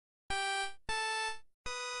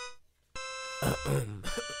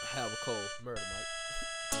Have a cold murder,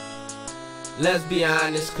 Mike. Let's be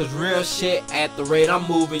honest, cause real shit at the rate I'm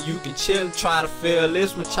moving, you can chill and try to feel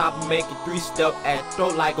this one. Chopper making 3-step at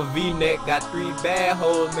throat like a V-neck. Got 3 bad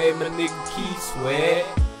hoes, made my nigga key sweat.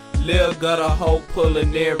 Lil gutter hoe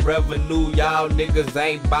pulling in revenue. Y'all niggas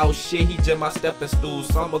ain't bout shit. He just my stepping stool.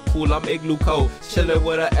 Summer cool, I'm igloo cold. Chillin'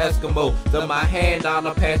 with an Eskimo. Throw my hand down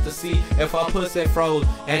the path to see if her pussy froze.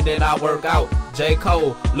 And then I work out. J.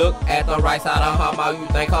 Cole, look at the right side of her mouth. You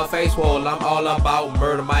think her face swole? I'm all about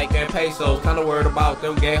murder, Mike, and pesos. Kinda worried about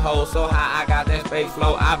them gay hoes. So high, I got that space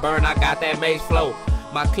flow. I burn, I got that mace flow.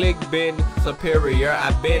 My clique been superior.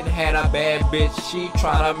 I been had a bad bitch. She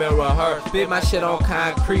try to mirror her. Spit my shit on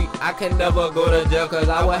concrete. I can never go to jail cause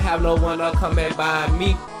I would have no one to come and buy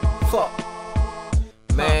me. Fuck.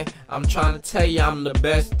 Man, I'm trying to tell you I'm the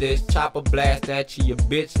best. This chopper blast at you, your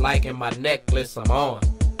bitch liking my necklace I'm on.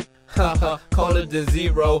 Haha, colder than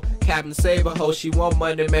zero. Captain Saber ho, she want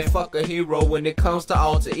money, man, fuck a hero. When it comes to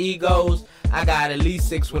alter egos, I got at least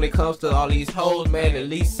 6. When it comes to all these hoes, man, at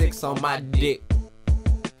least 6 on my dick.